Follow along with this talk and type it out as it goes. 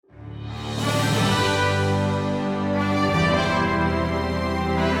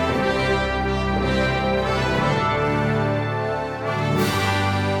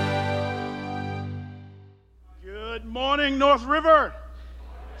morning, North River.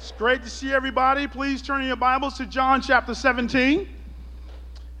 It's great to see everybody. Please turn in your Bibles to John chapter 17.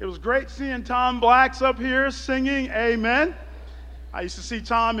 It was great seeing Tom Blacks up here singing Amen. I used to see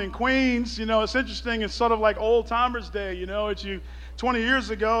Tom in Queens. You know, it's interesting. It's sort of like old timers day. You know, 20 years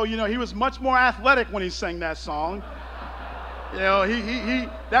ago, you know, he was much more athletic when he sang that song. You know, he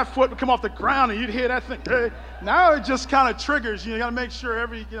that foot would come off the ground and you'd hear that thing. Hey. Now it just kind of triggers. You got to make sure a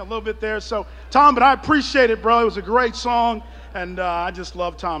little bit there. So, Tom, but I appreciate it, bro. It was a great song, and I just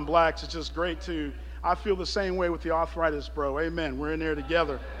love Tom Blacks. It's just great I feel the same way with the arthritis, bro. Amen. We're in there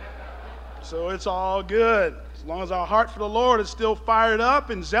together. So it's all good. As long as our heart for the Lord is still fired up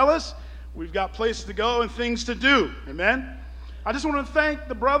and zealous, we've got places to go and things to do. Amen. I just want to thank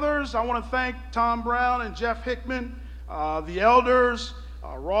the brothers. I want to thank Tom Brown and Jeff Hickman, the elders,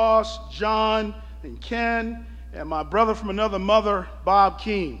 Ross, John, and Ken, and my brother from another mother, Bob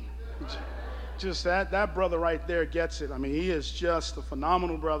Keene. Just that brother right there gets it. I mean, he is just a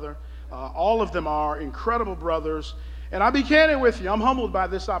phenomenal brother. All of them are incredible brothers. And I'll be candid with you. I'm humbled by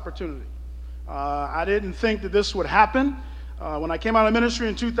this opportunity. I didn't think that this would happen. When I came out of ministry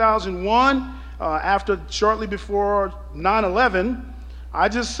in 2001, shortly before 9/11, I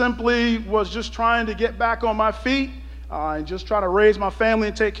just simply was just trying to get back on my feet and just try to raise my family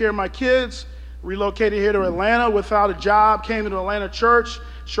and take care of my kids. Relocated here to Atlanta without a job, came to the Atlanta church.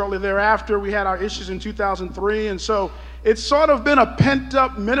 Shortly thereafter, we had our issues in 2003. And so it's sort of been a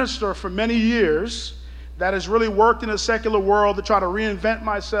pent-up minister for many years that has really worked in a secular world to try to reinvent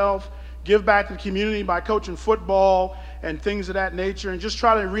myself, give back to the community by coaching football and things of that nature, and just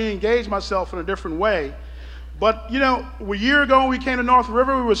try to re-engage myself in a different way. But, you know, a year ago when we came to North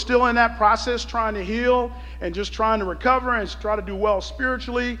River, we were still in that process trying to heal and just trying to recover and try to do well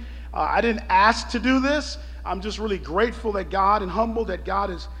spiritually. I didn't ask to do this. I'm just really grateful that God and humbled that God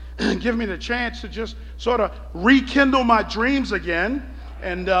has given me the chance to just sort of rekindle my dreams again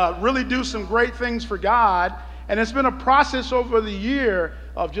and really do some great things for God. And it's been a process over the year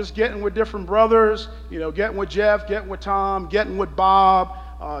of just getting with different brothers, you know, getting with Jeff, getting with Tom, getting with Bob,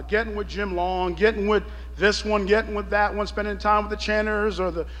 getting with Jim Long, getting with this one, getting with that one, spending time with the chanters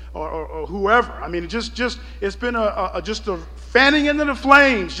or whoever. I mean, it's been just a fanning into the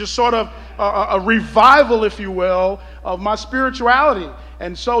flames, just sort of a revival, if you will, of my spirituality.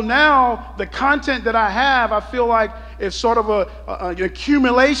 And so now the content that I have, I feel like it's sort of an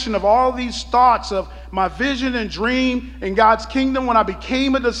accumulation of all these thoughts of my vision and dream in God's kingdom when I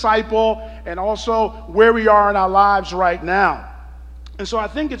became a disciple, and also where we are in our lives right now. And so I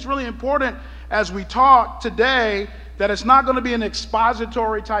think it's really important as we talk today that it's not going to be an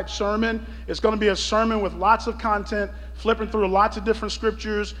expository type sermon. It's going to be a sermon with lots of content, flipping through lots of different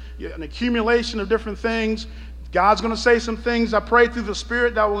scriptures, an accumulation of different things. God's going to say some things, I pray, through the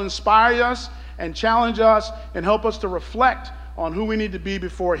Spirit that will inspire us and challenge us and help us to reflect on who we need to be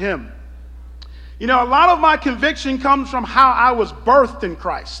before Him. You know, a lot of my conviction comes from how I was birthed in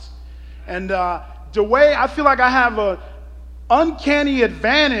Christ. And the way I feel like I have an uncanny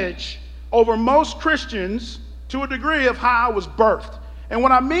advantage over most Christians to a degree of how I was birthed. And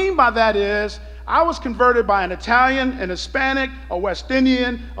what I mean by that is I was converted by an Italian, an Hispanic, a West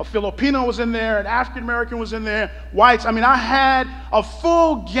Indian, a Filipino was in there, an African American was in there, whites. I mean, I had a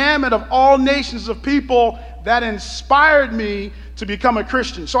full gamut of all nations of people that inspired me to become a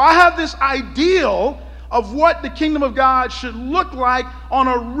Christian. So I have this ideal of what the kingdom of God should look like on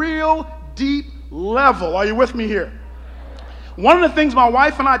a real deep level. Are you with me here? One of the things my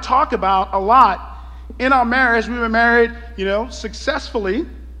wife and I talk about a lot in our marriage, we were married, you know, successfully,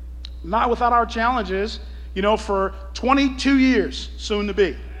 not without our challenges, you know, for 22 years, soon to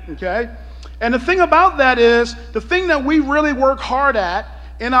be, okay? And the thing about that is, the thing that we really work hard at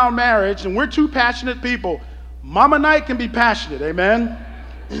in our marriage, and we're two passionate people. Mama Knight can be passionate, amen?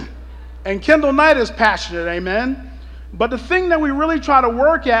 And Kendall Knight is passionate, amen? But the thing that we really try to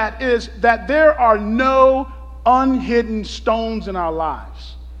work at is that there are no unhidden stones in our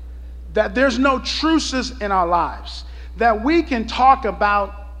lives, that there's no truces in our lives, that we can talk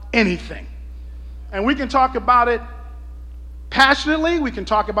about anything. And we can talk about it passionately, we can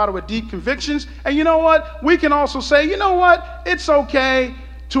talk about it with deep convictions, and you know what? We can also say, you know what? It's okay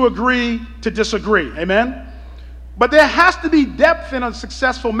to agree to disagree, amen? But there has to be depth in a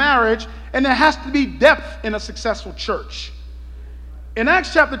successful marriage, and there has to be depth in a successful church. In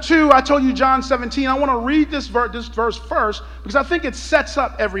Acts chapter 2, I told you John 17. I want to read this verse first because I think it sets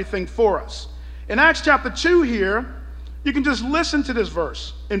up everything for us. In Acts chapter 2 here, you can just listen to this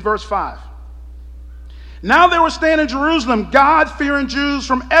verse in verse 5. Now there were staying in Jerusalem God-fearing Jews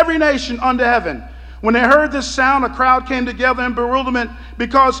from every nation under heaven. When they heard this sound, a crowd came together in bewilderment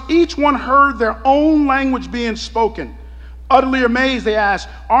because each one heard their own language being spoken. Utterly amazed, they asked,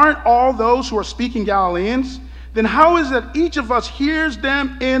 aren't all those who are speaking Galileans? Then how is it that each of us hears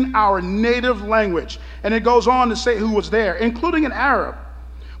them in our native language? And it goes on to say who was there, including an Arab.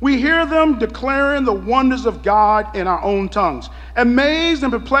 We hear them declaring the wonders of God in our own tongues. Amazed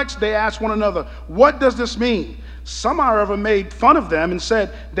and perplexed, they asked one another, what does this mean? Some, however, made fun of them and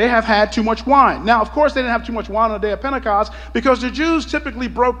said they have had too much wine. Now, of course, they didn't have too much wine on the day of Pentecost because the Jews typically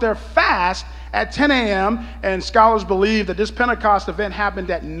broke their fast at 10 a.m., and scholars believe that this Pentecost event happened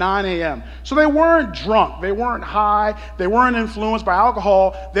at 9 a.m. So they weren't drunk, they weren't high, they weren't influenced by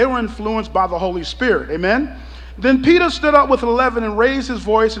alcohol, they were influenced by the Holy Spirit. Amen? Then Peter stood up with 11 and raised his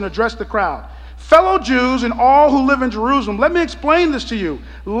voice and addressed the crowd. Fellow Jews and all who live in Jerusalem, let me explain this to you.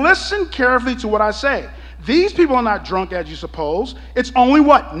 Listen carefully to what I say. These people are not drunk as you suppose. It's only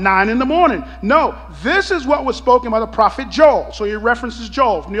what? 9 in the morning. No, this is what was spoken by the prophet Joel. So he references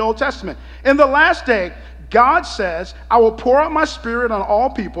Joel from the Old Testament. In the last day, God says, I will pour out my spirit on all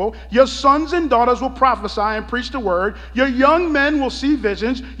people. Your sons and daughters will prophesy and preach the word. Your young men will see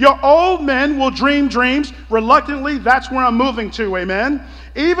visions. Your old men will dream dreams. Reluctantly, that's where I'm moving to, amen?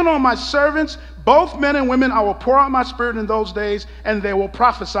 Even on my servants, both men and women, I will pour out my spirit in those days, and they will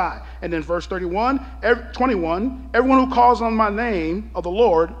prophesy. And then verse 21, 21, everyone who calls on my name of the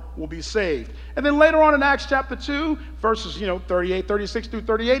Lord will be saved. And then later on in Acts chapter 2, verses 38, 36 through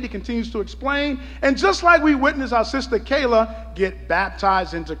 38, he continues to explain. And just like we witnessed our sister Kayla get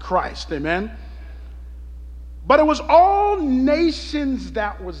baptized into Christ, amen? But it was all nations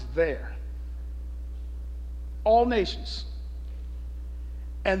that was there. All nations.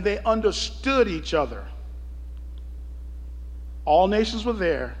 And they understood each other. All nations were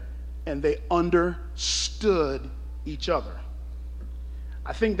there, and they understood each other.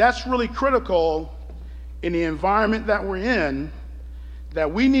 I think that's really critical in the environment that we're in,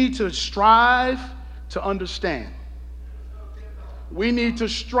 that we need to strive to understand. We need to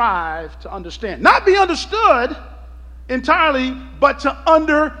strive to understand. Not be understood entirely, but to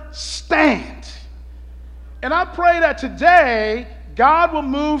understand. And I pray that today, God will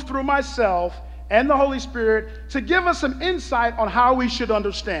move through myself and the Holy Spirit to give us some insight on how we should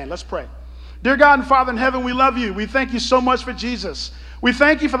understand. Let's pray. Dear God and Father in heaven, we love you. We thank you so much for Jesus. We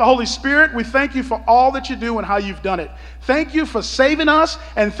thank you for the Holy Spirit. We thank you for all that you do and how you've done it. Thank you for saving us,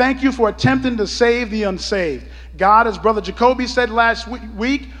 and thank you for attempting to save the unsaved. God, as Brother Jacoby said last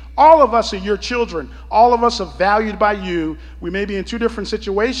week, all of us are your children. All of us are valued by you. We may be in two different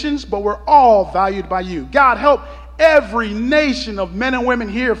situations, but we're all valued by you. God, help every nation of men and women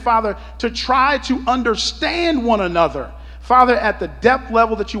here, Father, to try to understand one another, Father, at the depth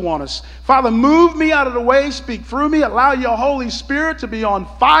level that you want us. Father, move me out of the way, speak through me, allow your Holy Spirit to be on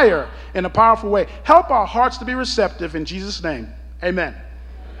fire in a powerful way. Help our hearts to be receptive in Jesus' name. Amen.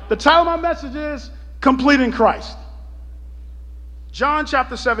 The title of my message is Complete in Christ. John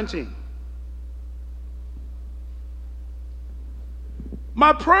chapter 17.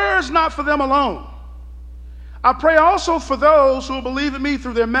 My prayer is not for them alone. I pray also for those who will believe in me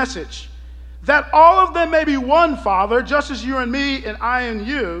through their message, that all of them may be one, Father, just as you and me and I and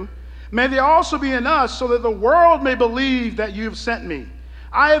you. May they also be in us, so that the world may believe that you have sent me.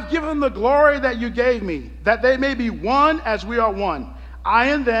 I have given them the glory that you gave me, that they may be one as we are one, I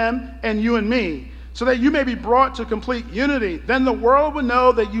and them and you and me, so that you may be brought to complete unity. Then the world will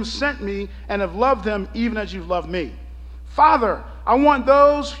know that you sent me and have loved them even as you've loved me. Father, I want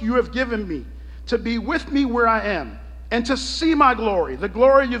those you have given me to be with me where I am, and to see my glory, the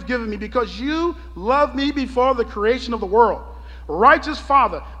glory you've given me, because you loved me before the creation of the world. Righteous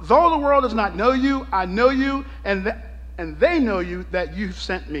Father, though the world does not know you, I know you, and they know you, that you've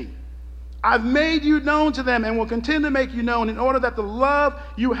sent me. I've made you known to them and will continue to make you known, in order that the love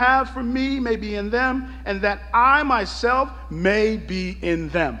you have for me may be in them, and that I myself may be in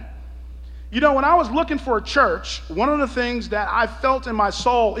them. You know, when I was looking for a church, one of the things that I felt in my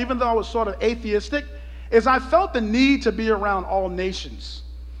soul, even though I was sort of atheistic, is I felt the need to be around all nations.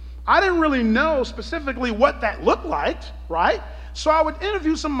 I didn't really know specifically what that looked like, right? So I would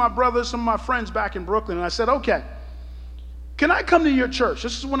interview some of my brothers, some of my friends back in Brooklyn, and I said, okay, can I come to your church?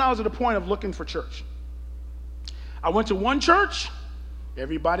 This is when I was at a point of looking for church. I went to one church.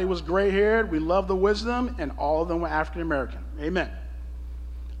 Everybody was gray-haired. We loved the wisdom, and all of them were African-American. Amen.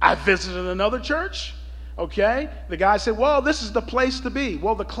 I visited another church, okay? The guy said, well, this is the place to be.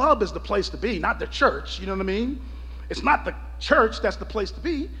 Well, the club is the place to be, not the church, you know what I mean? It's not the church that's the place to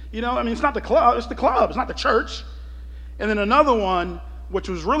be, you know? I mean, it's not the club, it's not the church. And then another one, which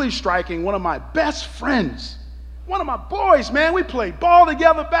was really striking, one of my best friends, one of my boys, man, we played ball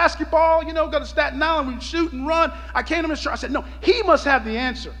together, basketball, go to Staten Island, we'd shoot and run. I came to him and I said, no, he must have the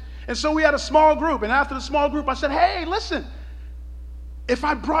answer. And so we had a small group, and after the small group, I said, hey, listen, if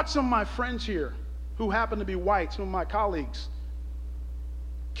I brought some of my friends here who happen to be white, some of my colleagues,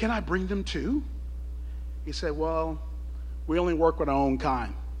 can I bring them too? He said, well, we only work with our own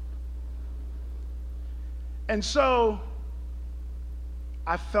kind. And so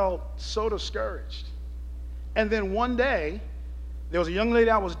I felt so discouraged. And then one day, there was a young lady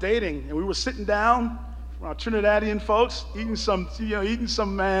I was dating, and we were sitting down, our Trinidadian folks, eating some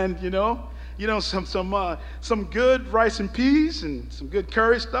good rice and peas and some good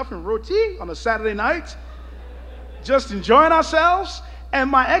curry stuff and roti on a Saturday night, just enjoying ourselves. And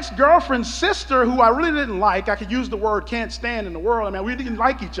my ex-girlfriend's sister, who I really didn't like, I could use the word can't stand in the world. I mean, we didn't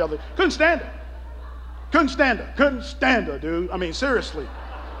like each other. Couldn't stand her. Couldn't stand her, dude. I mean, seriously.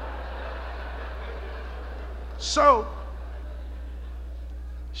 So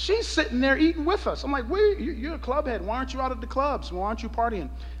she's sitting there eating with us. I'm like, you're a club head. Why aren't you out at the clubs? Why aren't you partying?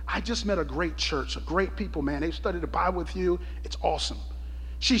 I just met a great church, a great people, man. They've studied the Bible with you. It's awesome.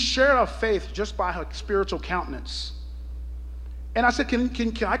 She shared our faith just by her spiritual countenance. And I said, can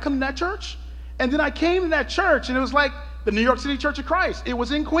I come to that church? And then I came to that church, and it was like the New York City Church of Christ. It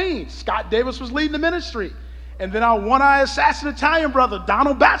was in Queens. Scott Davis was leading the ministry. And then our one-eyed assassin Italian brother,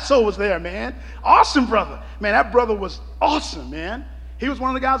 Donald Batso, was there, man. Awesome brother. Man, that brother was awesome, man. He was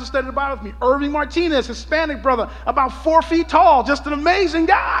one of the guys that studied the Bible with me. Irving Martinez, Hispanic brother, about 4 feet tall, just an amazing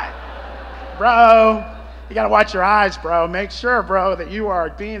guy. Bro, you got to watch your eyes, bro. Make sure, bro, that you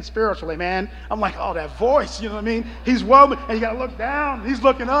are being spiritually, man. I'm like, oh, that voice, you know what I mean? He's well, and you got to look down. He's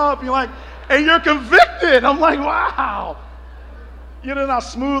looking up. You're like, and you're convicted. I'm like, wow. You know, our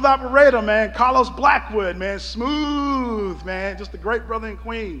smooth operator, man. Carlos Blackwood, man. Smooth, man. Just a great brother in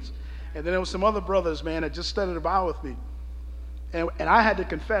Queens. And then there was some other brothers, man, that just studied the Bible with me. And I had to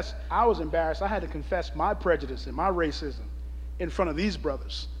confess, I was embarrassed. I had to confess my prejudice and my racism in front of these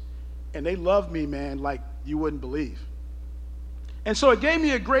brothers. And they loved me, man, like you wouldn't believe. And so it gave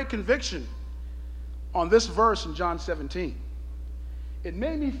me a great conviction on this verse in John 17. It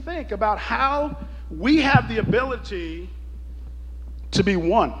made me think about how we have the ability to be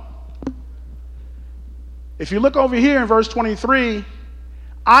one. If you look over here in verse 23,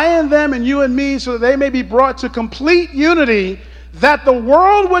 I and them and you and me, so that they may be brought to complete unity, that the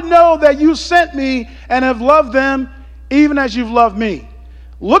world would know that you sent me and have loved them even as you've loved me.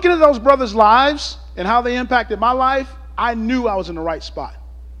 Looking at those brothers' lives and how they impacted my life, I knew I was in the right spot.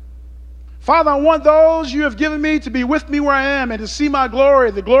 Father, I want those you have given me to be with me where I am and to see my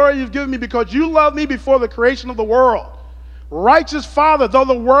glory, the glory you've given me because you loved me before the creation of the world. Righteous Father, though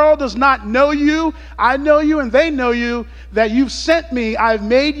the world does not know you, I know you and they know you, that you've sent me. I've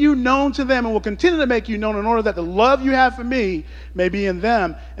made you known to them and will continue to make you known in order that the love you have for me may be in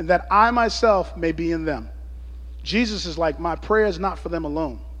them and that I myself may be in them. Jesus is like, my prayer is not for them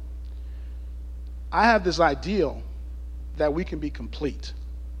alone. I have this ideal that we can be complete.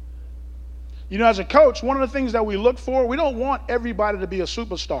 You know, as a coach, one of the things that we look for, we don't want everybody to be a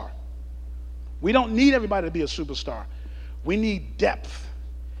superstar. We don't need everybody to be a superstar. We need depth.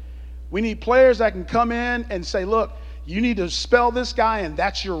 We need players that can come in and say, look, you need to spell this guy and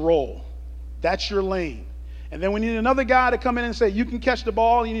that's your role. That's your lane. And then we need another guy to come in and say, you can catch the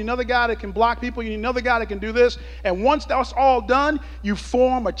ball. You need another guy that can block people. You need another guy that can do this. And once that's all done, you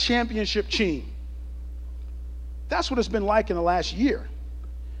form a championship team. That's what it's been like in the last year.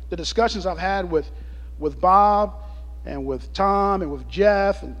 The discussions I've had with Bob and with Tom and with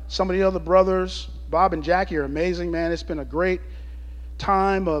Jeff and some of the other brothers. Bob and Jackie are amazing, man. It's been a great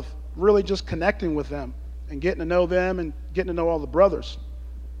time of really just connecting with them and getting to know them and getting to know all the brothers.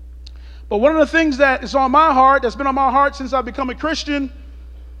 But one of the things that is on my heart, that's been on my heart since I've become a Christian,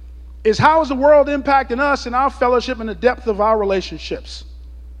 is how is the world impacting us in our fellowship and the depth of our relationships?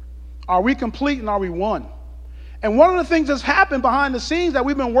 Are we complete and are we one? And one of the things that's happened behind the scenes that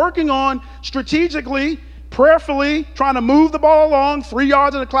we've been working on strategically, prayerfully, trying to move the ball along 3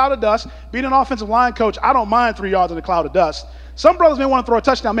 yards in a cloud of dust. Being an offensive line coach, I don't mind 3 yards in a cloud of dust. Some brothers may want to throw a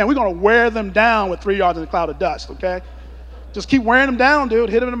touchdown. Man, we're going to wear them down with 3 yards in a cloud of dust, okay? Just keep wearing them down, dude.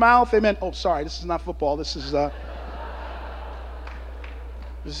 Hit them in the mouth. Amen. Oh, sorry, this is not football. This is a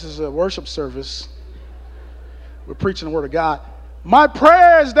worship service. We're preaching the word of God. My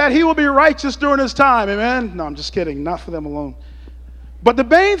prayer is that he will be righteous during this time. Amen. No, I'm just kidding. Not for them alone. But the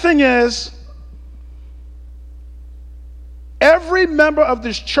main thing is, every member of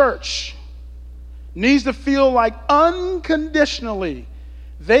this church needs to feel like unconditionally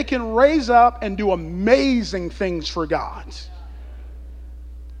they can raise up and do amazing things for God.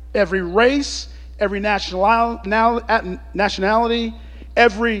 Every race, every nationality,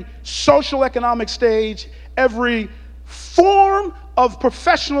 every social economic stage, every form of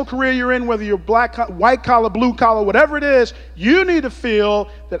professional career you're in, whether you're black, white collar, blue collar, whatever it is, you need to feel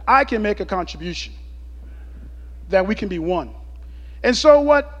that I can make a contribution, that we can be one. And so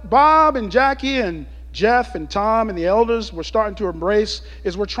what Bob and Jackie and Jeff and Tom and the elders were starting to embrace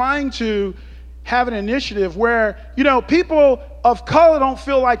is we're trying to have an initiative where, people of color don't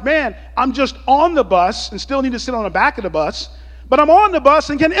feel like, man, I'm just on the bus and still need to sit on the back of the bus, but I'm on the bus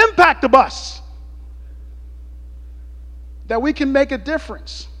and can impact the bus. That we can make a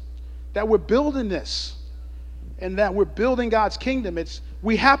difference, that we're building this, and that we're building God's kingdom.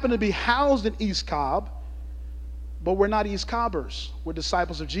 We happen to be housed in East Cobb, but we're not East Cobbers. We're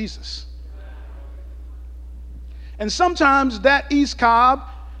disciples of Jesus. And sometimes that East Cobb,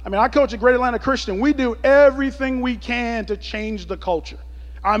 I coach at Great Atlanta Christian. We do everything we can to change the culture.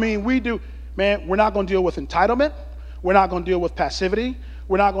 We do, man, we're not going to deal with entitlement. We're not going to deal with passivity.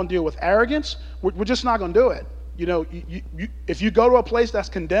 We're not going to deal with arrogance. We're just not going to do it. If you go to a place that's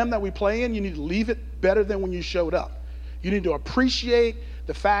condemned that we play in, you need to leave it better than when you showed up. You need to appreciate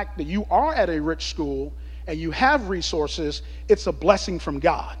the fact that you are at a rich school and you have resources. It's a blessing from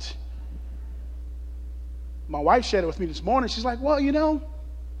God. My wife shared it with me this morning. She's like, well,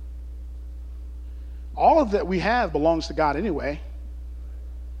 all of that we have belongs to God anyway.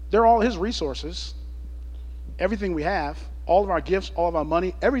 They're all his resources. Everything we have, all of our gifts, all of our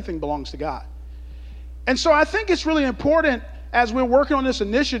money, everything belongs to God. And so I think it's really important as we're working on this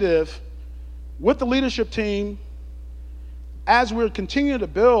initiative with the leadership team, as we're continuing to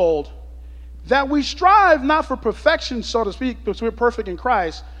build, that we strive not for perfection, so to speak, because we're perfect in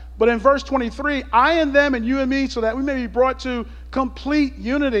Christ, but in verse 23, I and them and you and me, so that we may be brought to complete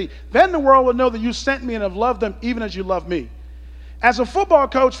unity. Then the world will know that you sent me and have loved them even as you love me. As a football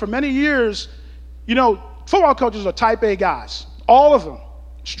coach for many years, football coaches are type A guys, all of them.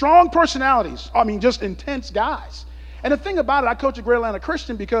 Strong personalities, just intense guys. And the thing about it, I coach at Great Atlanta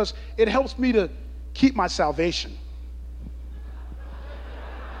Christian because it helps me to keep my salvation.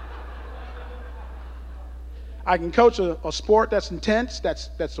 I can coach a sport that's intense,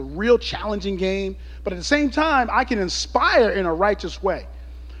 that's a real challenging game, but at the same time, I can inspire in a righteous way.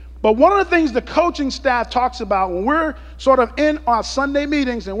 But one of the things the coaching staff talks about when we're sort of in our Sunday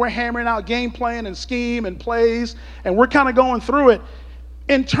meetings and we're hammering out game plan and scheme and plays, and we're kind of going through it,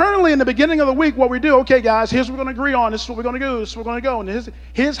 internally in the beginning of the week, what we do, okay, guys, here's what we're going to agree on. This is what we're going to do. This is what we're going to go. And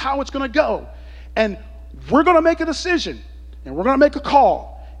here's how it's going to go. And we're going to make a decision. And we're going to make a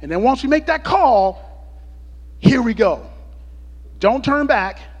call. And then once we make that call, here we go. Don't turn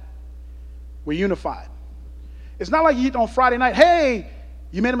back. We're unified. It's not like you eat on Friday night, hey,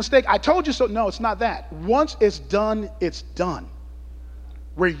 you made a mistake. I told you so. No, it's not that. Once it's done, it's done.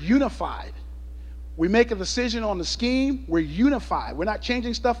 We're unified. We make a decision on the scheme, we're unified. We're not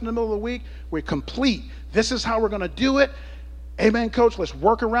changing stuff in the middle of the week. We're complete. This is how we're going to do it. Amen, coach. Let's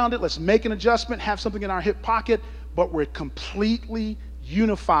work around it. Let's make an adjustment, have something in our hip pocket, but we're completely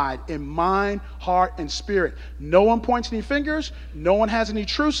unified in mind, heart, and spirit. No one points any fingers. No one has any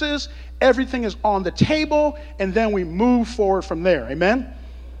truces. Everything is on the table, and then we move forward from there. Amen?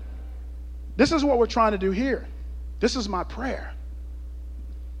 This is what we're trying to do here. This is my prayer.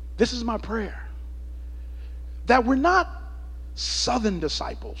 This is my prayer. That we're not Southern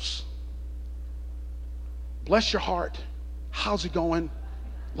disciples. Bless your heart. How's it going?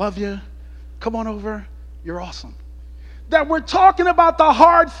 Love you. Come on over. You're awesome. That we're talking about the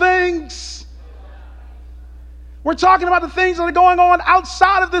hard things. We're talking about the things that are going on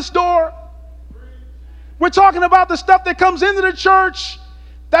outside of this door. We're talking about the stuff that comes into the church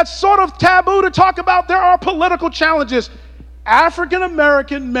that's sort of taboo to talk about. There are political challenges. African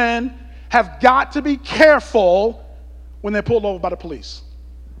American men have got to be careful when they're pulled over by the police.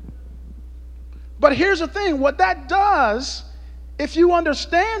 But here's the thing, what that does, if you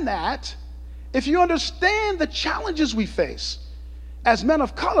understand that, if you understand the challenges we face as men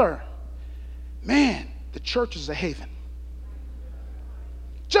of color, man, the church is a haven.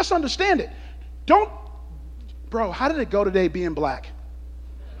 Just understand it. Bro, how did it go today being black?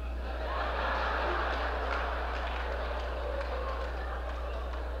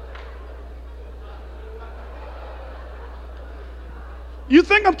 You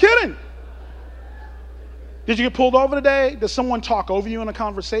think I'm kidding? Did you get pulled over today? Did someone talk over you in a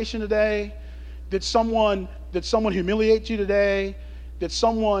conversation today? Did someone humiliate you today?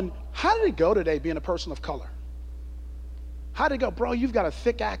 How did it go today being a person of color? How did it go? Bro, you've got a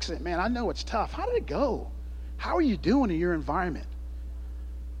thick accent, man. I know it's tough. How did it go? How are you doing in your environment?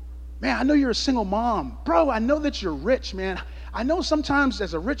 Man, I know you're a single mom. Bro, I know that you're rich, man. I know sometimes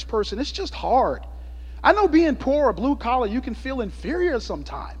as a rich person, it's just hard. I know being poor or blue collar, you can feel inferior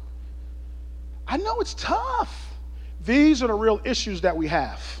sometimes. I know it's tough. These are the real issues that we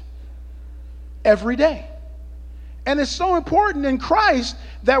have every day. And it's so important in Christ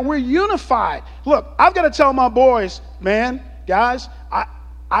that we're unified. Look, I've got to tell my boys, man, guys,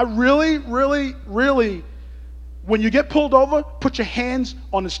 I really, when you get pulled over, put your hands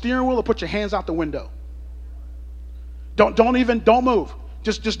on the steering wheel or put your hands out the window. Don't move.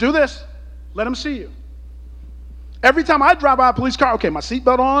 Just do this. Let them see you. Every time I drive by a police car, okay, my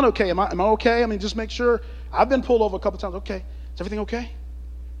seatbelt on, okay, am I okay? I mean, just make sure. I've been pulled over a couple times. Okay, is everything okay?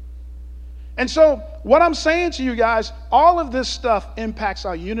 And so what I'm saying to you guys, all of this stuff impacts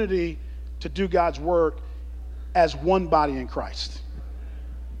our unity to do God's work as one body in Christ.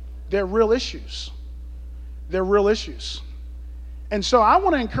 They're real issues. They're real issues. And so I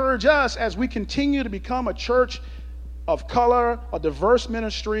want to encourage us as we continue to become a church of color, a diverse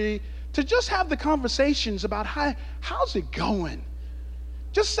ministry, to just have the conversations about how's it going?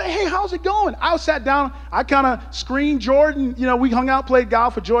 Just say, hey, how's it going? I sat down, I kind of screened Jordan. You know, we hung out, played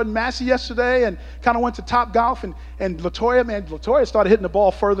golf with Jordan Massey yesterday and kind of went to Top Golf. And Latoya started hitting the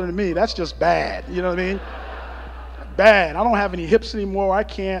ball further than me. That's just bad. You know what I mean? Bad. I don't have any hips anymore. I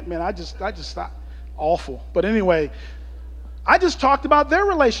can't, man. I just awful. But anyway, I just talked about their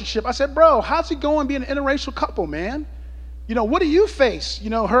relationship. I said, bro, how's it going being an interracial couple, man? You know, what do you face?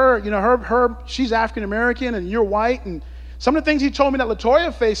 Her, she's African American and you're white, and some of the things he told me that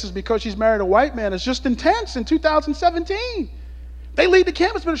Latoya faces because she's married a white man is just intense in 2017. They lead the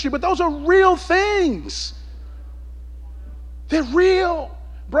campus ministry, but those are real things. They're real.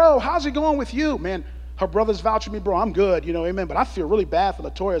 Bro, how's it going with you? Man, her brothers vouch for me, bro, I'm good, amen. But I feel really bad for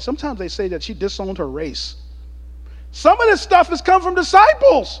Latoya. Sometimes they say that she disowned her race. Some of this stuff has come from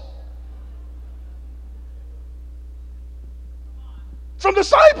disciples. From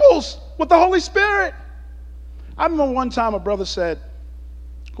disciples with the Holy Spirit. I remember one time a brother said,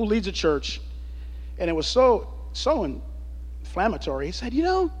 who leads a church, and it was so inflammatory. He said,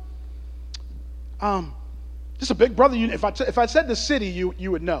 just a big brother. If I said the city,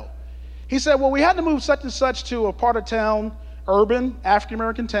 you would know. He said, well, we had to move such and such to a part of town, urban,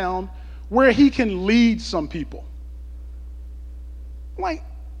 African-American town, where he can lead some people. I'm like,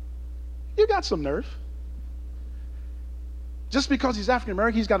 you got some nerve. Just because he's African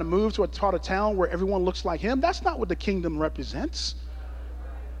American, he's got to move to a part of town where everyone looks like him. That's not what the kingdom represents.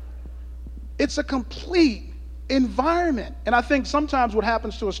 It's a complete environment. And I think sometimes what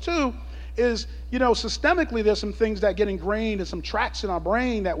happens to us too is, systemically there's some things that get ingrained and some tracks in our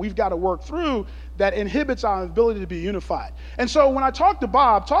brain that we've got to work through that inhibits our ability to be unified. And so when I talk to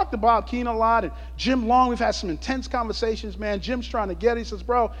Bob Keene a lot, and Jim Long, we've had some intense conversations, man. Jim's trying to get it. He says,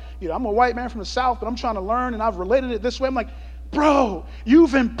 bro, I'm a white man from the South, but I'm trying to learn, and I've related it this way. I'm like, bro,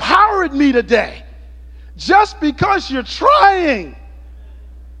 you've empowered me today. Just because you're trying,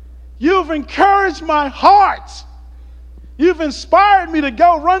 you've encouraged my heart. You've inspired me to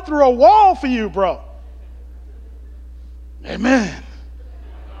go run through a wall for you, bro. Amen.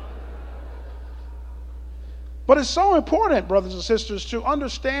 But it's so important, brothers and sisters, to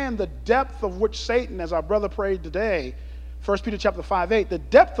understand the depth of which Satan, as our brother prayed today, 1 Peter chapter 5:8, the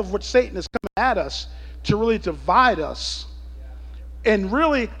depth of which Satan is coming at us to really divide us. And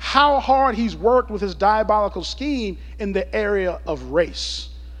really how hard he's worked with his diabolical scheme in the area of race.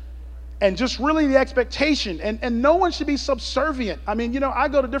 And just really the expectation. And no one should be subservient. I mean, I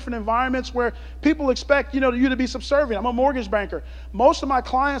go to different environments where people expect, you to be subservient. I'm a mortgage banker. Most of my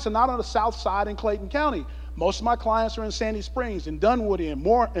clients are not on the south side in Clayton County. Most of my clients are in Sandy Springs, and Dunwoody, and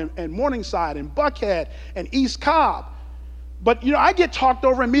Morningside, and Buckhead, and East Cobb. But, I get talked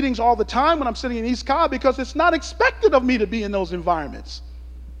over in meetings all the time when I'm sitting in East Cobb because it's not expected of me to be in those environments.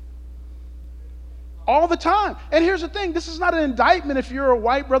 All the time. And here's the thing. This is not an indictment if you're a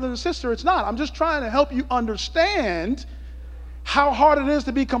white brother and sister. It's not. I'm just trying to help you understand how hard it is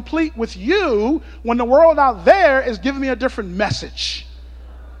to be complete with you when the world out there is giving me a different message.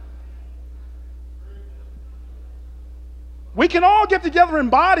 We can all get together in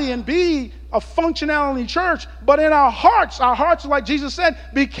body and be a functionality church, but in our hearts are like Jesus said,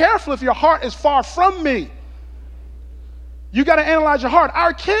 be careful if your heart is far from me. You got to analyze your heart.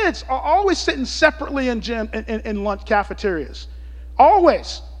 Our kids are always sitting separately in lunch cafeterias.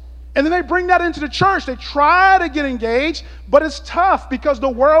 Always. And then they bring that into the church. They try to get engaged, but it's tough because the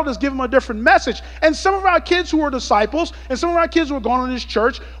world is giving them a different message. And some of our kids who are disciples and some of our kids who are going to this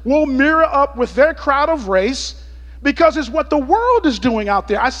church will mirror up with their crowd of race because it's what the world is doing out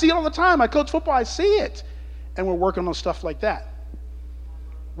there. I see it all the time. I coach football. I see it. And we're working on stuff like that.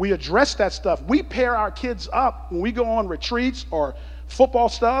 We address that stuff. We pair our kids up when we go on retreats or football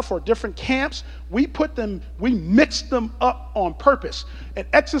stuff or different camps. We mix them up on purpose. An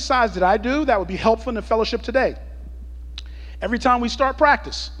exercise that I do that would be helpful in the fellowship today. Every time we start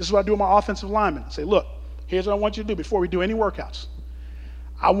practice, this is what I do with my offensive linemen. I say, look, here's what I want you to do before we do any workouts.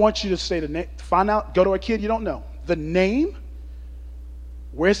 I want you to say the name, find out, go to a kid you don't know. The name,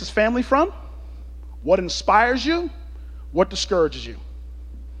 where's his family from, what inspires you, what discourages you.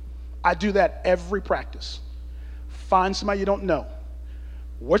 I do that every practice. Find somebody you don't know.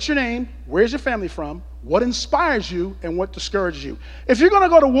 What's your name, where's your family from, what inspires you, and what discourages you. If you're going to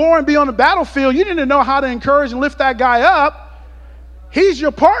go to war and be on the battlefield, you need to know how to encourage and lift that guy up. He's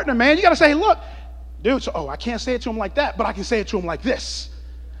your partner, man. You got to say, hey, look, dude, so, I can't say it to him like that, but I can say it to him like this.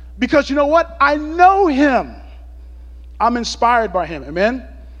 Because you know what? I know him. I'm inspired by him. Amen?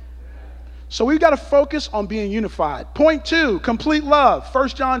 So we've got to focus on being unified. Point 2, complete love. 1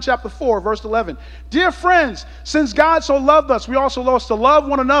 John chapter 4, verse 11. Dear friends, since God so loved us, we also ought to love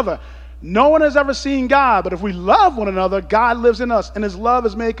one another. No one has ever seen God, but if we love one another, God lives in us, and his love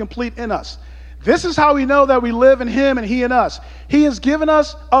is made complete in us. This is how we know that we live in him and he in us. He has given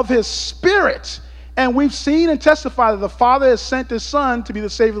us of his Spirit, and we've seen and testified that the Father has sent his Son to be the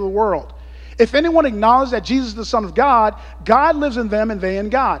Savior of the world. If anyone acknowledges that Jesus is the Son of God, God lives in them and they in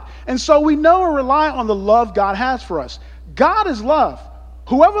God. And so we know and rely on the love God has for us. God is love.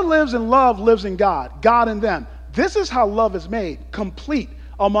 Whoever lives in love lives in God, God in them. This is how love is made complete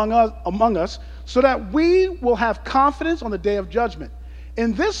among us, so that we will have confidence on the day of judgment.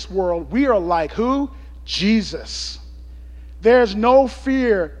 In this world, we are like who? Jesus. There's no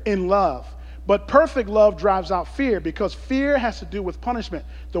fear in love. But perfect love drives out fear, because fear has to do with punishment.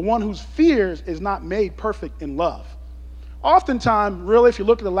 The one who fears is not made perfect in love. Oftentimes, really, if you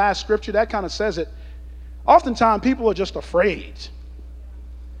look at the last scripture, that kind of says it. Oftentimes, people are just afraid.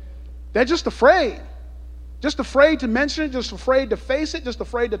 They're just afraid. Just afraid to mention it, just afraid to face it, just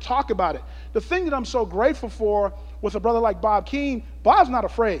afraid to talk about it. The thing that I'm so grateful for with a brother like Bob Keene, Bob's not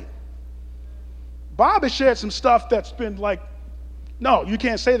afraid. Bob has shared some stuff that's been like, no, you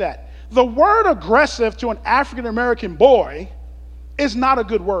can't say that. The word aggressive to an African-American boy is not a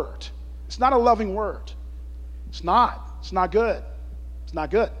good word. It's not a loving word. It's not. It's not good. It's not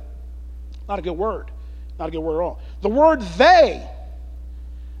good. Not a good word. Not a good word at all. The word they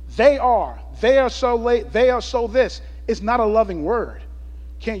are so late, they are so this, is not a loving word.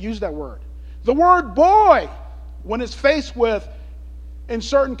 Can't use that word. The word boy, when it's faced with in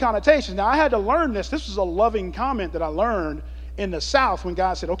certain connotations. Now, I had to learn this. This was a loving comment that I learned in the South when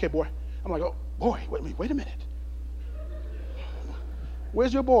God said, okay, boy. I'm like, oh, boy, wait a minute.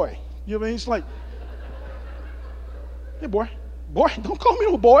 Where's your boy? You know what I mean? It's like, hey, boy, don't call me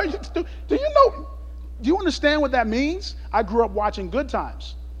no boy. Do you understand what that means? I grew up watching Good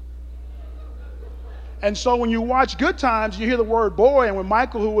Times. And so when you watch Good Times, you hear the word boy, and when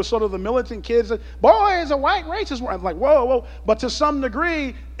Michael, who was sort of the militant kid, said, boy is a white racist word, I'm like, whoa. But to some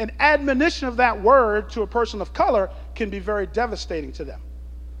degree, an admonition of that word to a person of color can be very devastating to them.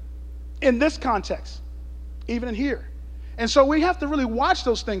 In this context, even in here. And so we have to really watch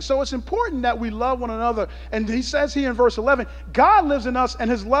those things. So it's important that we love one another. And he says here in verse 11, God lives in us,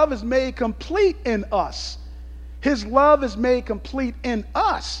 and his love is made complete in us. His love is made complete in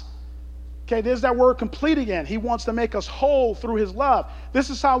us. Okay, there's that word complete again. He wants to make us whole through his love.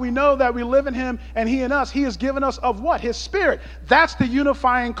 This is how we know that we live in him and he in us. He has given us of what? His Spirit. That's the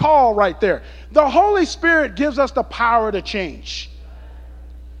unifying call right there. The Holy Spirit gives us the power to change.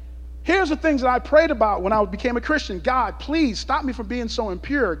 Here's the things that I prayed about when I became a Christian. God, please stop me from being so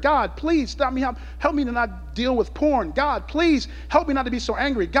impure. God, please stop me. Help me to not deal with porn. God, please help me not to be so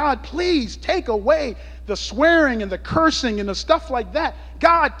angry. God, please take away the swearing and the cursing and the stuff like that.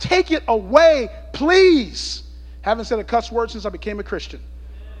 God, take it away, please. Haven't said a cuss word since I became a Christian.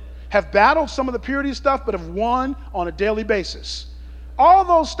 Have battled some of the purity stuff, but have won on a daily basis. All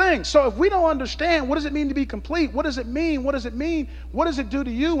those things. So if we don't understand, what does it mean to be complete? What does it mean? What does it mean? What does it do to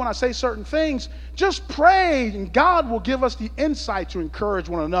you when I say certain things? Just pray, and God will give us the insight to encourage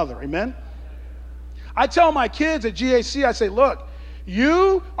one another. Amen? I tell my kids at GAC, I say, look,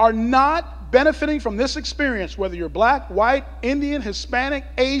 you are not benefiting from this experience, whether you're black, white, Indian, Hispanic,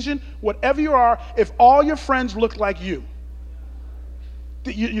 Asian, whatever you are, if all your friends look like you.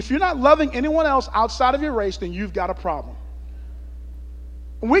 If you're not loving anyone else outside of your race, then you've got a problem.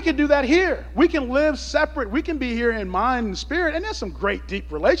 We can do that here. We can live separate. We can be here in mind and spirit. And there's some great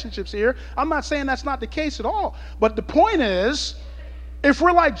deep relationships here. I'm not saying that's not the case at all. But the point is, if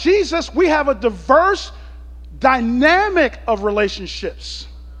we're like Jesus, we have a diverse dynamic of relationships.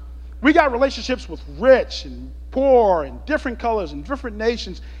 We got relationships with rich and poor and different colors and different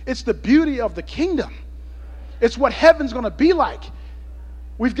nations. It's the beauty of the kingdom. It's what heaven's going to be like.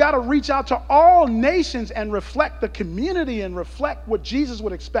 We've got to reach out to all nations and reflect the community and reflect what Jesus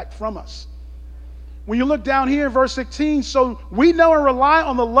would expect from us. When you look down here in verse 16, so we know and rely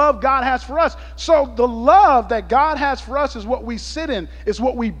on the love God has for us. So the love that God has for us is what we sit in, is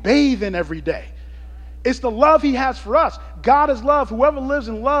what we bathe in every day. It's the love he has for us. God is love. Whoever lives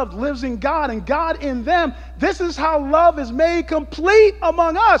in love lives in God and God in them. This is how love is made complete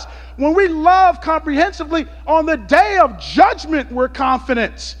among us. When we love comprehensively, on the day of judgment, we're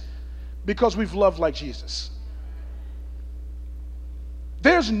confident because we've loved like Jesus.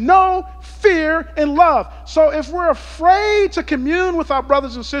 There's no fear in love. So if we're afraid to commune with our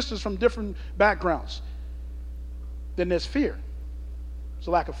brothers and sisters from different backgrounds, then there's fear. It's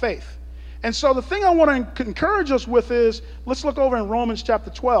a lack of faith. And so the thing I want to encourage us with is, let's look over in Romans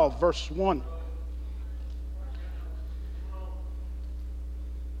chapter 12, verse 1.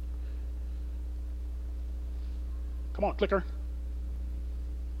 Come on, clicker.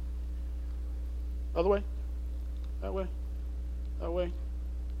 Other way. That way. That way.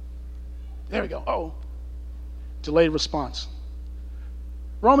 There we go. Oh, delayed response.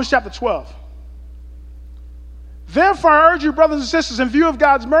 Romans chapter 12. Therefore, I urge you, brothers and sisters, in view of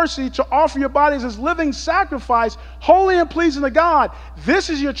God's mercy, to offer your bodies as living sacrifice, holy and pleasing to God. This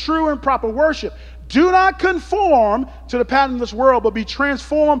is your true and proper worship. Do not conform to the pattern of this world, but be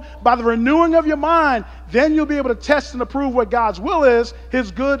transformed by the renewing of your mind. Then you'll be able to test and approve what God's will is,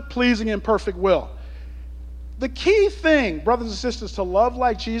 his good, pleasing, and perfect will. The key thing, brothers and sisters, to love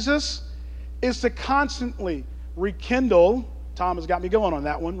like Jesus is to constantly rekindle, Tom has got me going on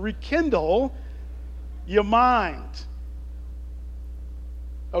that one, rekindle your mind.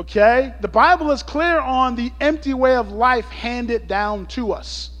 Okay? The Bible is clear on the empty way of life handed down to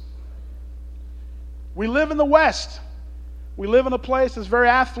us. We live in the West. We live in a place that's very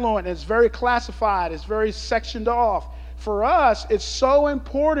affluent, it's very classified, it's very sectioned off. For us, it's so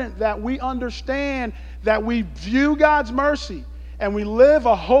important that we understand that we view God's mercy and we live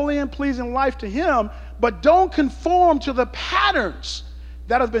a holy and pleasing life to him, but don't conform to the patterns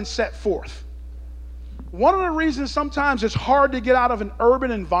that have been set forth. One of the reasons sometimes it's hard to get out of an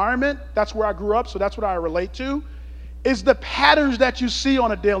urban environment, that's where I grew up, so that's what I relate to, is the patterns that you see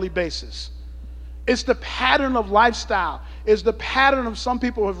on a daily basis. It's the pattern of lifestyle. It's the pattern of some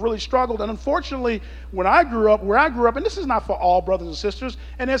people who have really struggled. And unfortunately, when I grew up, where I grew up, and this is not for all brothers and sisters,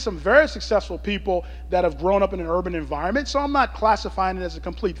 and there's some very successful people that have grown up in an urban environment, so I'm not classifying it as a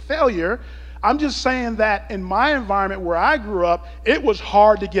complete failure. I'm just saying that in my environment where I grew up, it was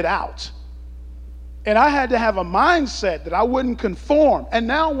hard to get out. And I had to have a mindset that I wouldn't conform. And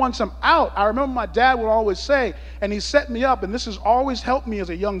now once I'm out, I remember my dad would always say, and he set me up, and this has always helped me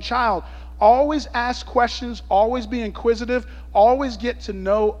as a young child, always ask questions, always be inquisitive, always get to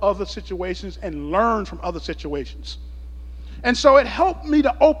know other situations and learn from other situations. And so it helped me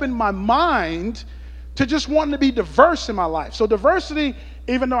to open my mind to just wanting to be diverse in my life. So diversity,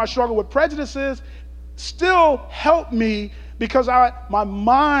 even though I struggle with prejudices, still helped me because my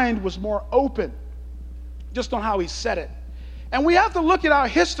mind was more open just on how he said it. And we have to look at our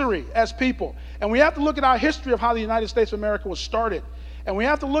history as people. And we have to look at our history of how the United States of America was started. And we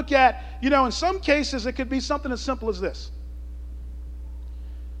have to look at, in some cases, it could be something as simple as this.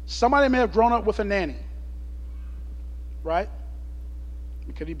 Somebody may have grown up with a nanny, right?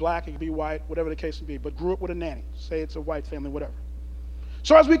 It could be black, it could be white, whatever the case may be, but grew up with a nanny. Say it's a white family, whatever.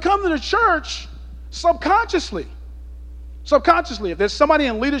 So as we come to the church, subconsciously, if there's somebody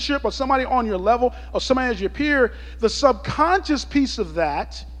in leadership or somebody on your level or somebody as your peer, the subconscious piece of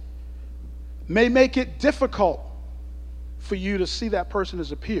that may make it difficult for you to see that person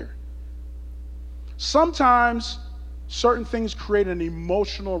as a peer. Sometimes certain things create an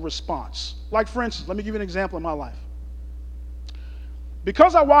emotional response. Like, for instance, let me give you an example in my life.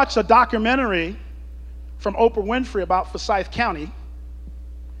 Because I watched a documentary from Oprah Winfrey about Forsyth County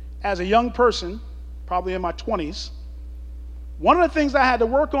as a young person, probably in my 20s, one of the things I had to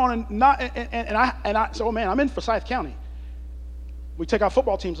work on, I'm in Forsyth County. We take our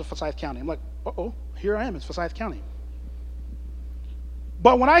football teams to Forsyth County. I'm like, uh-oh, here I am, it's Forsyth County.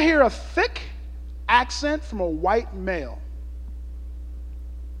 But when I hear a thick accent from a white male,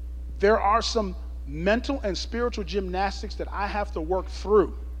 there are some mental and spiritual gymnastics that I have to work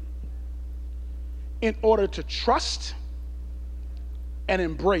through in order to trust and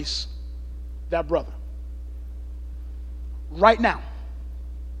embrace that brother. Right now,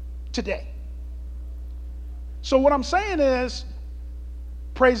 today. So what I'm saying is,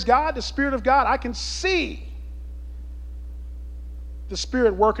 praise God, the Spirit of God, I can see the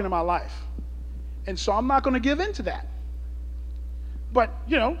Spirit working in my life. And so I'm not going to give in to that. But,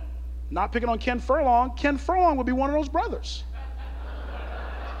 not picking on Ken Furlong would be one of those brothers.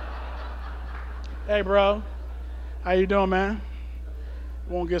 Hey, bro. How you doing, man?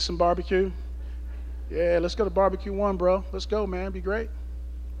 Want to get some barbecue? Yeah, let's go to barbecue one, bro. Let's go, man. Be great.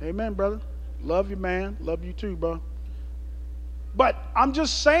 Amen, brother. Love you, man. Love you too, bro. But I'm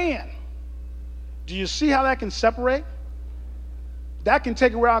just saying, do you see how that can separate? That can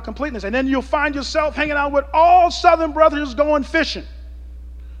take away our completeness. And then you'll find yourself hanging out with all Southern brothers going fishing.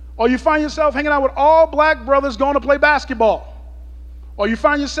 Or you find yourself hanging out with all black brothers going to play basketball. Or you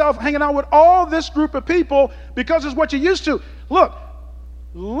find yourself hanging out with all this group of people because it's what you're used to. Look,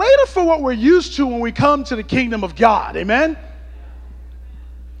 later for what we're used to when we come to the kingdom of God. Amen?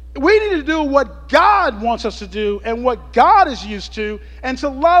 We need to do what God wants us to do and what God is used to, and to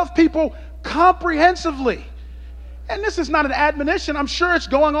love people comprehensively. And this is not an admonition. I'm sure it's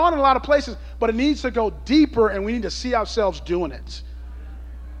going on in a lot of places, but it needs to go deeper, and we need to see ourselves doing it.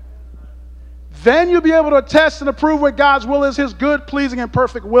 Then you'll be able to test and approve what God's will is, his good, pleasing, and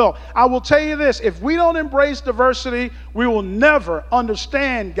perfect will. I will tell you this, if we don't embrace diversity, we will never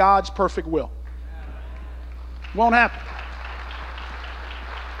understand God's perfect will. Won't happen.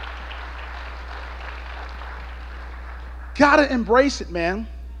 Gotta embrace it, man.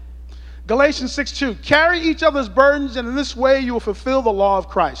 Galatians 6:2, carry each other's burdens, and in this way you will fulfill the law of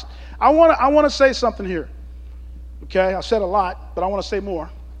Christ. I want to say something here. Okay, I've said a lot, but I want to say more.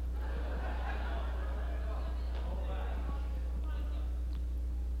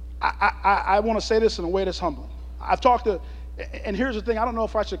 I want to say this in a way that's humbling. I've talked to, and here's the thing, I don't know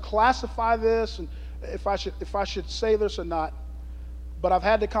if I should classify this and if I should say this or not, but I've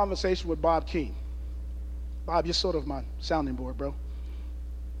had the conversation with Bob Keene. Bob, you're sort of my sounding board, bro.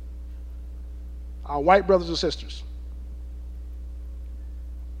 Our white brothers and sisters,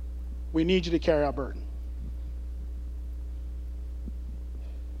 we need you to carry our burden.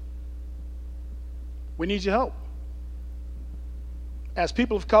 We need your help. As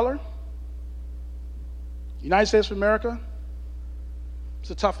people of color, United States of America, it's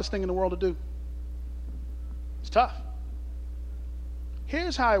the toughest thing in the world to do. It's tough.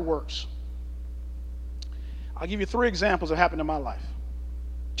 Here's how it works. I'll give you 3 examples that happened in my life.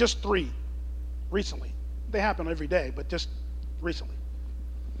 Just 3 recently. They happen every day, but just recently.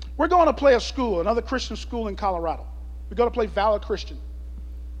 We're going to play a school, another Christian school in Colorado. We go to play Valor Christian.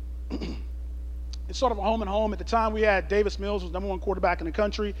 It's sort of a home and home. At the time, we had Davis Mills, was #1 quarterback in the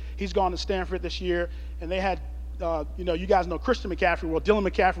country. He's gone to Stanford this year. And they had, you guys know Christian McCaffrey. Well, Dylan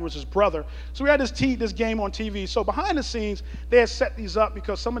McCaffrey was his brother. So we had this game on TV. So behind the scenes, they had set these up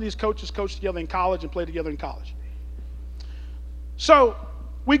because some of these coaches coached together in college and played together in college. So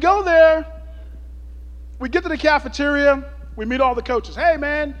we go there. We get to the cafeteria. We meet all the coaches. Hey,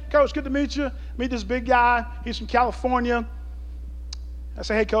 man, coach, good to meet you. Meet this big guy. He's from California. I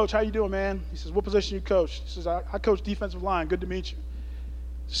say, hey, coach, how you doing, man? He says, what position you coach? He says, I coach defensive line. Good to meet you.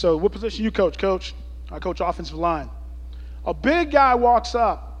 So what position you coach, coach? I coach offensive line. A big guy walks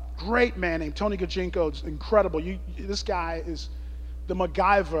up, great man named Tony Gajinko. It's incredible. This guy is the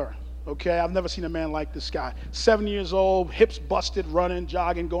MacGyver, okay? I've never seen a man like this guy. 7 years old, hips busted, running,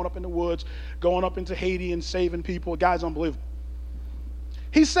 jogging, going up in the woods, going up into Haiti and saving people. The guy's unbelievable.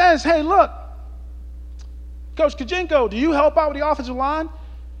 He says, hey, look, Coach Gajinko, do you help out with the offensive line?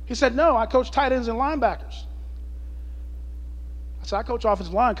 He said, no, I coach tight ends and linebackers. I said, I coach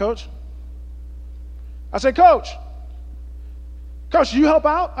offensive line, coach. I said, coach, do you help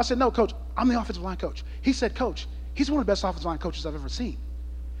out? I said, no, coach, I'm the offensive line coach. He said, coach, he's one of the best offensive line coaches I've ever seen.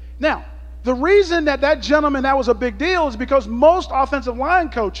 Now, the reason that gentleman, that was a big deal is because most offensive line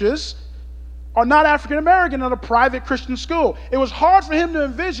coaches are not African American at a private Christian school. It was hard for him to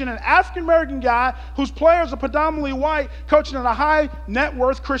envision an African American guy whose players are predominantly white coaching at a high net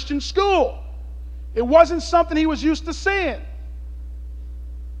worth Christian school. It wasn't something he was used to seeing.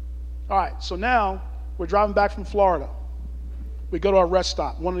 All right, so now we're driving back from Florida. We go to a rest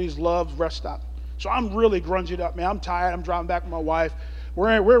stop, one of these loved rest stops. So I'm really grungied up, man. I'm tired. I'm driving back with my wife.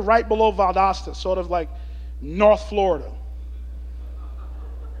 We're right below Valdosta, sort of like North Florida.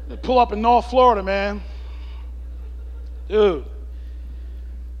 They pull up in North Florida, man. Dude,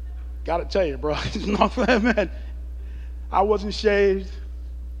 got to tell you, bro. North Florida, man. I wasn't shaved.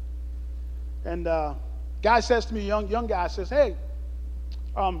 And guy says to me, young guy says, hey,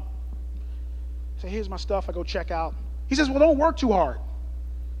 say, here's my stuff. I go check out. He says, well, don't work too hard.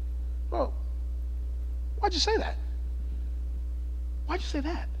 Well, why'd you say that? Why'd you say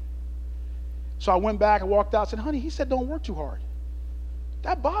that? So I went back and walked out and said, honey, he said don't work too hard.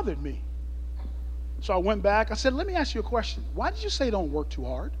 That bothered me. So I went back. I said, let me ask you a question. Why did you say don't work too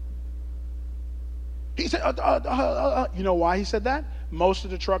hard? He said, you know why he said that? Most of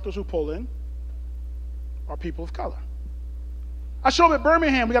the truckers who pull in are people of color. I showed up at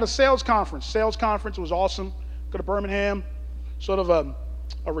Birmingham. We got a sales conference. Sales conference was awesome. Go to Birmingham, sort of a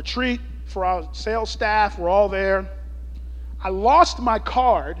retreat, for our sales staff. We're all there. I lost my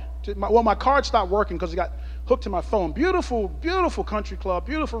card. My card stopped working because it got hooked to my phone. Beautiful, beautiful country club,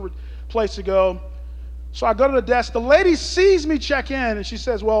 beautiful place to go. So I go to the desk. The lady sees me check in, and she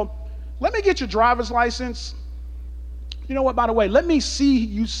says, well, let me get your driver's license. You know what, by the way, let me see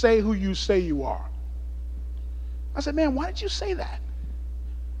you say who you say you are. I said, man, why did you say that?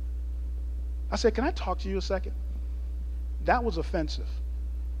 I said, can I talk to you a second? That was offensive.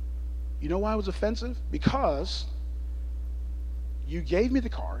 You know why it was offensive? Because you gave me the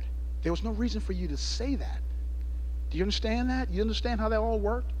card. There was no reason for you to say that. Do you understand that? You understand how that all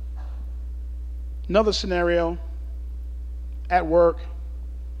worked? Another scenario, at work,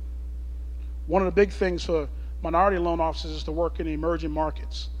 one of the big things for minority loan officers is to work in emerging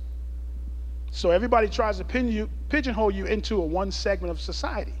markets. So everybody tries to pigeonhole you into one segment of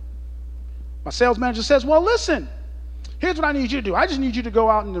society. My sales manager says, well, listen, here's what I need you to do. I just need you to go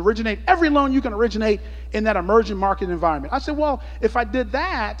out and originate every loan you can originate in that emerging market environment. I said, well, if I did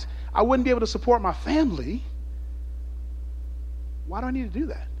that, I wouldn't be able to support my family. Why do I need to do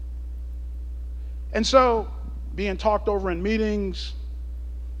that? And so, being talked over in meetings,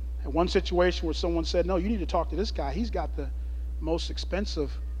 at one situation where someone said, no, you need to talk to this guy. He's got the most expensive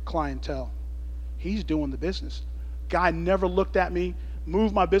clientele. He's doing the business. Guy never looked at me,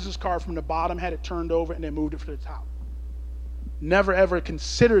 moved my business card from the bottom, had it turned over, and then moved it to the top. Never ever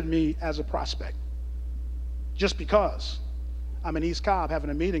considered me as a prospect. Just because I'm in East Cobb having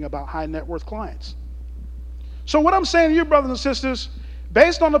a meeting about high net worth clients. So what I'm saying to you, brothers and sisters,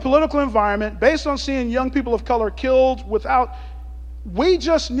 based on the political environment, based on seeing young people of color killed we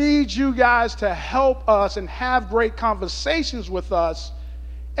just need you guys to help us and have great conversations with us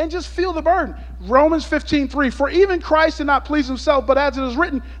and just feel the burden. Romans 15:3, for even Christ did not please himself, but as it is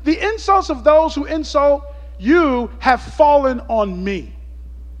written, the insults of those who insult you have fallen on me.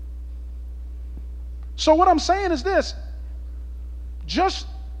 So what I'm saying is this,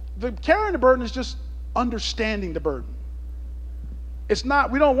 carrying the burden is just understanding the burden. It's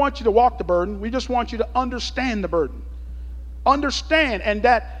not, we don't want you to walk the burden. We just want you to understand the burden. Understand, and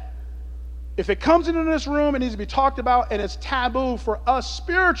that if it comes into this room, it needs to be talked about, and it's taboo for us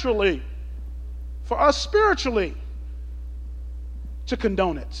spiritually to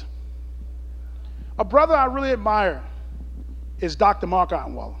condone it. A brother I really admire is Dr. Mark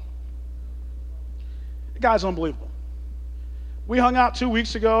Ottenwaller. The guy's unbelievable. We hung out 2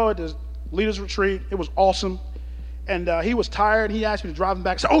 weeks ago at the leaders retreat. It was awesome. And he was tired. He asked me to drive him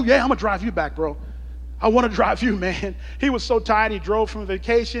back. I said, oh, yeah, I'm going to drive you back, bro. I want to drive you, man. He was so tired. He drove from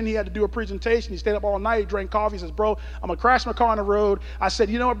vacation. He had to do a presentation. He stayed up all night. He drank coffee. He says, bro, I'm going to crash my car on the road. I said,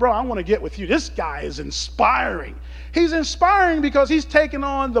 you know what, bro? I want to get with you. This guy is inspiring. He's inspiring because he's taken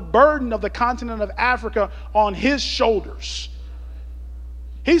on the burden of the continent of Africa on his shoulders.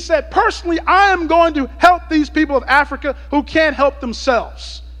 He said, personally, I am going to help these people of Africa who can't help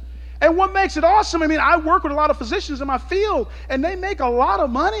themselves. And what makes it awesome, I work with a lot of physicians in my field, and they make a lot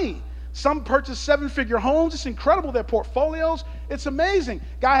of money. Some purchase 7-figure homes. It's incredible, their portfolios. It's amazing.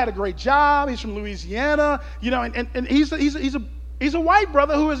 Guy had a great job. He's from Louisiana, and he's a white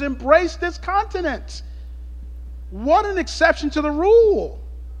brother who has embraced this continent. What an exception to the rule.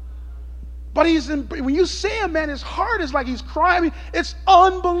 But when you see him, man, his heart is like he's crying. It's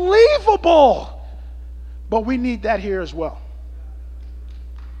unbelievable. But we need that here as well.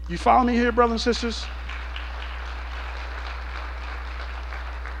 You follow me here, brothers and sisters?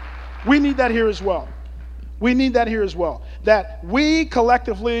 We need that here as well. We need that here as well. That we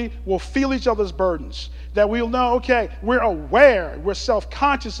collectively will feel each other's burdens. That we'll know, okay, we're aware, we're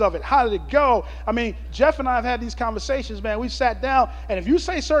self-conscious of it. How did it go? Jeff and I have had these conversations, man. We sat down, and if you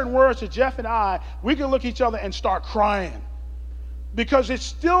say certain words to Jeff and I, we can look at each other and start crying. Because it's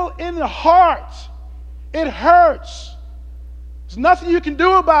still in the heart. It hurts. There's nothing you can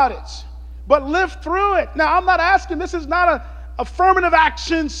do about it but live through it. Now, I'm not asking, this is not a affirmative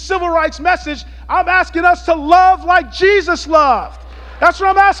action, civil rights message. I'm asking us to love like Jesus loved. That's what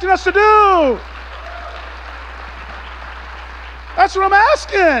I'm asking us to do. That's what I'm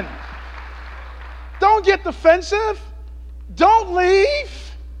asking. Don't get defensive. Don't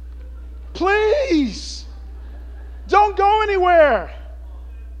leave. Please. Don't go anywhere.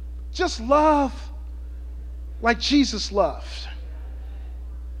 Just love like Jesus loved.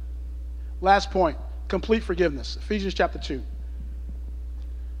 Last point, complete forgiveness. Ephesians chapter 2.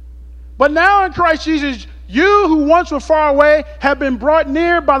 But now in Christ Jesus, you who once were far away have been brought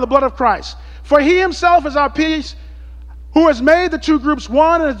near by the blood of Christ. For he himself is our peace, who has made the two groups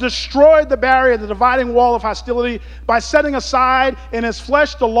one and has destroyed the barrier, the dividing wall of hostility, by setting aside in his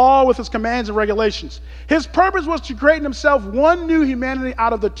flesh the law with its commands and regulations. His purpose was to create in himself one new humanity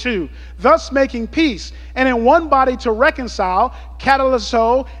out of the two, thus making peace, and in one body to reconcile,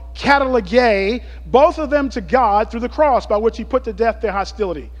 katallasso, katalage, both of them to God through the cross, by which he put to death their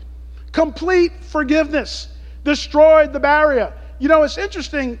hostility. Complete forgiveness destroyed the barrier. You know, it's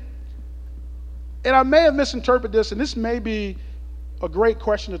interesting, and I may have misinterpreted this, and this may be a great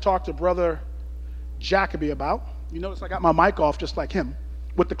question to talk to Brother Jacoby about. You notice I got my mic off just like him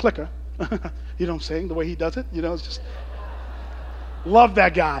with the clicker. You know what I'm saying? The way he does it. You know, it's just, love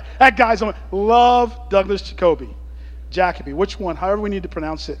that guy. That guy's on, love Douglas Jacoby. Which one? However we need to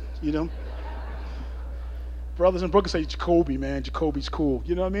pronounce it, you know. Brothers in Brooklyn say Jacoby, man. Jacoby's cool.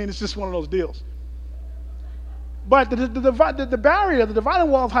 You know what I mean? It's just one of those deals. But the barrier, the dividing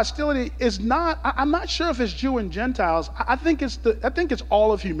wall of hostility is not, I'm not sure if it's Jew and Gentiles. I think it's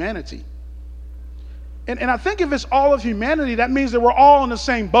all of humanity. And I think if it's all of humanity, that means that we're all in the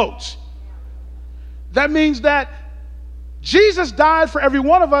same boat. That means that Jesus died for every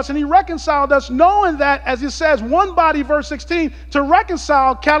one of us, and he reconciled us, knowing that, as it says, one body, verse 16, to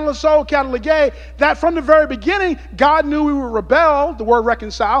reconcile, katallasso, katalage, that from the very beginning, God knew we would rebel, the word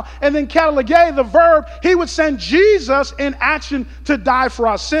reconcile, and then katalage, the verb, he would send Jesus in action to die for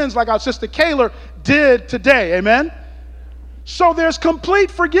our sins, like our sister Kayla did today, amen? So there's complete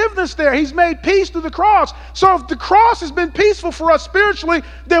forgiveness there. He's made peace through the cross. So if the cross has been peaceful for us spiritually,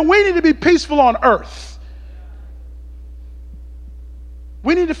 then we need to be peaceful on earth.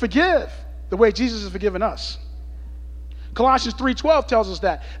 We need to forgive the way Jesus has forgiven us. Colossians 3:12 tells us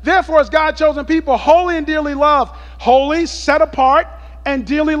that. Therefore, as God chosen people, holy and dearly loved, holy, set apart, and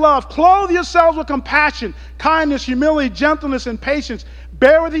dearly loved, clothe yourselves with compassion, kindness, humility, gentleness, and patience.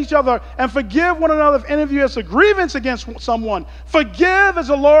 Bear with each other and forgive one another if any of you has a grievance against someone. Forgive as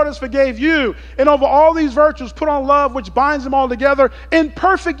the Lord has forgave you. And over all these virtues, put on love, which binds them all together in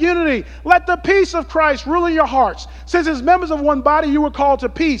perfect unity. Let the peace of Christ rule in your hearts. Since as members of one body, you were called to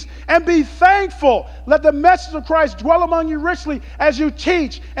peace. And be thankful. Let the message of Christ dwell among you richly as you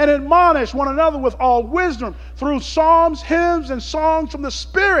teach and admonish one another with all wisdom through psalms, hymns, and songs from the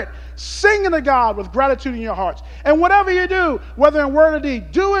Spirit, singing to God with gratitude in your hearts. And whatever you do, whether in word or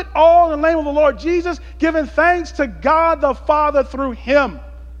deed, do it all in the name of the Lord Jesus, giving thanks to God the Father through him.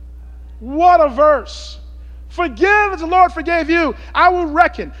 What a verse. Forgive as the Lord forgave you. I will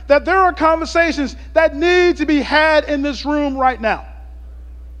reckon that there are conversations that need to be had in this room right now.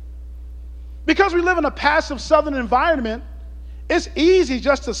 Because we live in a passive southern environment, it's easy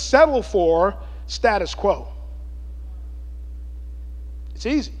just to settle for status quo. It's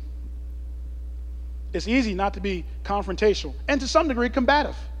easy. It's easy not to be confrontational and to some degree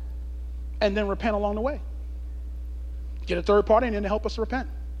combative, and then repent along the way. Get a third party and then help us repent.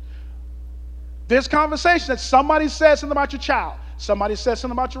 There's conversation that somebody said something about your child, somebody said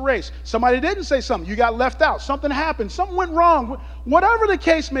something about your race, somebody didn't say something, you got left out, something happened, something went wrong. Whatever the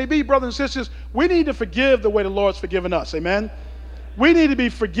case may be, brothers and sisters, we need to forgive the way the Lord's forgiven us. Amen? We need to be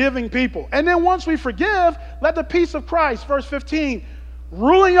forgiving people. And then once we forgive, let the peace of Christ, verse 15,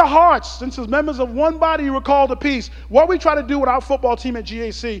 rule in your hearts, since as members of one body you were called to peace. What we try to do with our football team at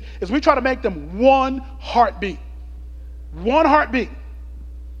GAC is we try to make them one heartbeat. One heartbeat.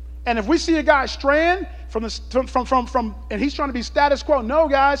 And if we see a guy straying from and he's trying to be status quo, no,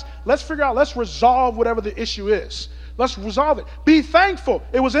 guys, let's figure out, let's resolve whatever the issue is. Let's resolve it. Be thankful.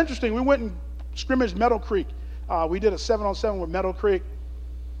 It was interesting. We went and scrimmaged Meadow Creek. We did a 7-on-7 with Meadow Creek.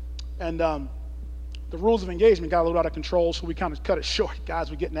 And the rules of engagement got a little out of control, so we kind of cut it short. Guys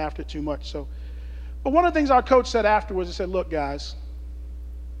were getting after it too much. But one of the things our coach said afterwards, he said, look, guys,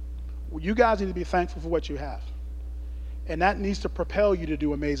 you guys need to be thankful for what you have. And that needs to propel you to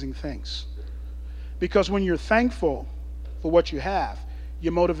do amazing things. Because when you're thankful for what you have,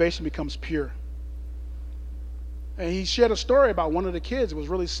 your motivation becomes pure. And he shared a story about one of the kids. It was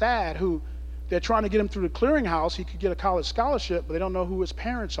really sad, who they're trying to get him through the clearinghouse. He could get a college scholarship, but they don't know who his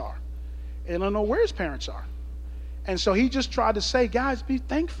parents are. They don't know where his parents are. And so he just tried to say, guys, be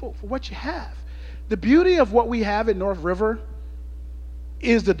thankful for what you have. The beauty of what we have at North River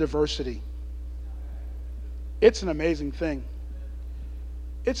is the diversity. It's an amazing thing.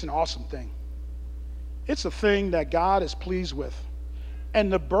 It's an awesome thing. It's a thing that God is pleased with.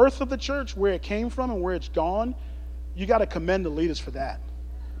 And the birth of the church, where it came from and where it's gone, you got to commend the leaders for that.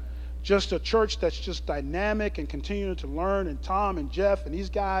 Just a church that's just dynamic and continuing to learn, and Tom and Jeff and these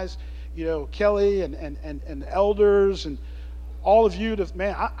guys, you know, Kelly and the elders and all of you,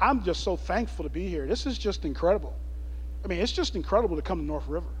 man, I'm just so thankful to be here. This is just incredible. I mean, it's just incredible to come to North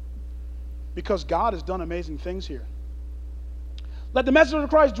River because God has done amazing things here. Let the message of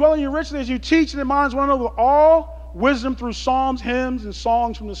Christ dwell in you richly as you teach and admonish one another with all wisdom through psalms, hymns, and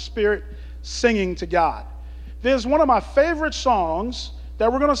songs from the Spirit, singing to God. There's one of my favorite songs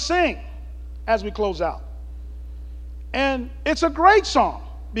that we're going to sing as we close out. And it's a great song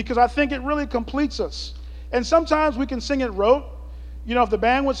because I think it really completes us. And sometimes we can sing it rote. You know, if the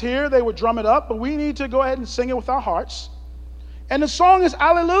band was here, they would drum it up, but we need to go ahead and sing it with our hearts. And the song is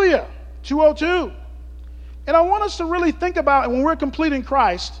Alleluia, 202. And I want us to really think about, and when we're complete in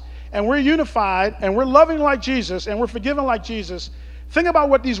Christ, and we're unified, and we're loving like Jesus, and we're forgiven like Jesus, think about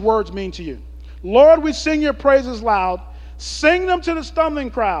what these words mean to you. Lord, we sing your praises loud. Sing them to the stumbling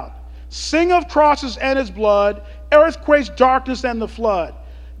crowd. Sing of crosses and his blood, earthquakes, darkness, and the flood.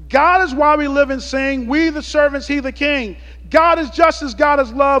 God is why we live and sing. We the servants, he the king. God is justice, God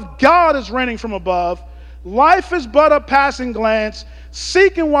is love. God is reigning from above. Life is but a passing glance.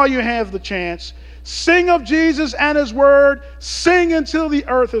 Seeking while you have the chance. Sing of Jesus and his word. Sing until the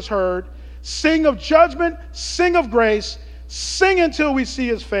earth is heard. Sing of judgment. Sing of grace. Sing until we see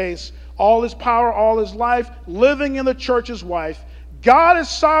his face. All his power, all his life, living in the church's wife. God is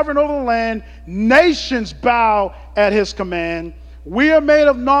sovereign over the land. Nations bow at his command. We are made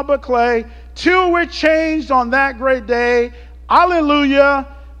of naught but clay, till we're changed on that great day. Alleluia,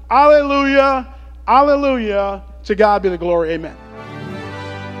 alleluia, alleluia. To God be the glory. Amen.